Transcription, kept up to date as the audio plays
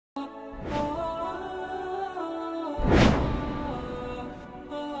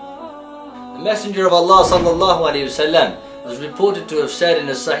Messenger of Allah sallallahu alaihi wasallam was reported to have said in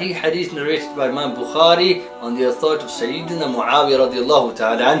a Sahih hadith narrated by Imam Bukhari on the authority of Sayyidina Muawiyah radiallahu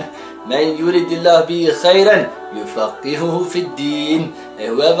ta'ala anh, "Man yuridillah bihi khayran yufaqihuhu fid deen."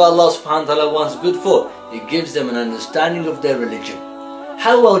 Whoever Allah subhanahu wa ta'ala wants good for, He gives them an understanding of their religion.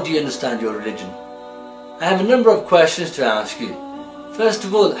 How well do you understand your religion? I have a number of questions to ask you. First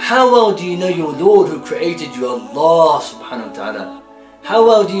of all, how well do you know your Lord who created you, Allah subhanahu wa ta'ala? How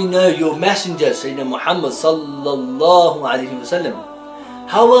well do you know your messenger, Sayyidina Muhammad sallallahu alayhi wa sallam?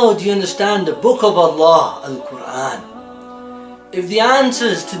 How well do you understand the book of Allah, Al-Quran? If the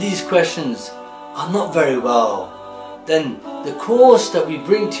answers to these questions are not very well, then the course that we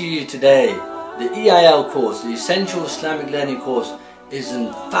bring to you today, the EIL course, the Essential Islamic Learning course, is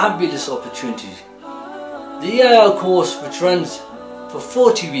a fabulous opportunity. The EIL course, which runs for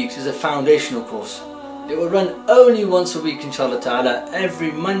 40 weeks, is a foundational course. It will run only once a week, inshallah ta'ala,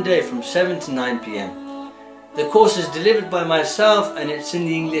 every Monday from 7 to 9 p.m. The course is delivered by myself and it's in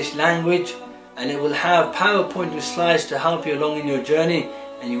the English language, and it will have PowerPoint and slides to help you along in your journey,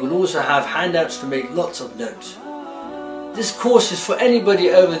 and you will also have handouts to make lots of notes. This course is for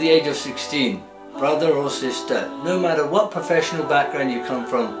anybody over the age of 16, brother or sister, no matter what professional background you come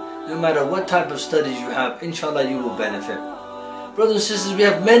from, no matter what type of studies you have, inshallah you will benefit. Brothers and sisters, we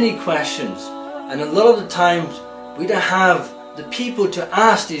have many questions, and a lot of the times we don't have the people to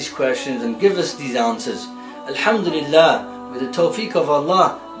ask these questions and give us these answers. Alhamdulillah, with the tawfiq of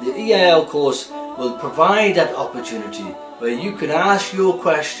Allah, the EIL course will provide that opportunity where you can ask your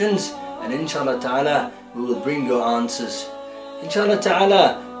questions, and inshallah ta'ala we will bring your answers. Inshallah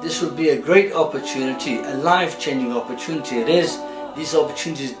ta'ala, this will be a great opportunity, a life-changing opportunity it is. These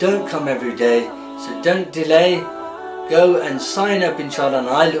opportunities don't come every day, so don't delay. Go and sign up, inshallah, and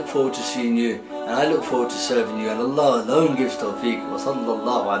I look forward to seeing you, and I look forward to serving you, and Allah alone gives tawfiq. Wa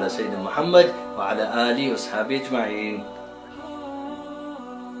sallallahu ala Sayyidina Muhammad wa ala alihi wa sahbihi ajma'een.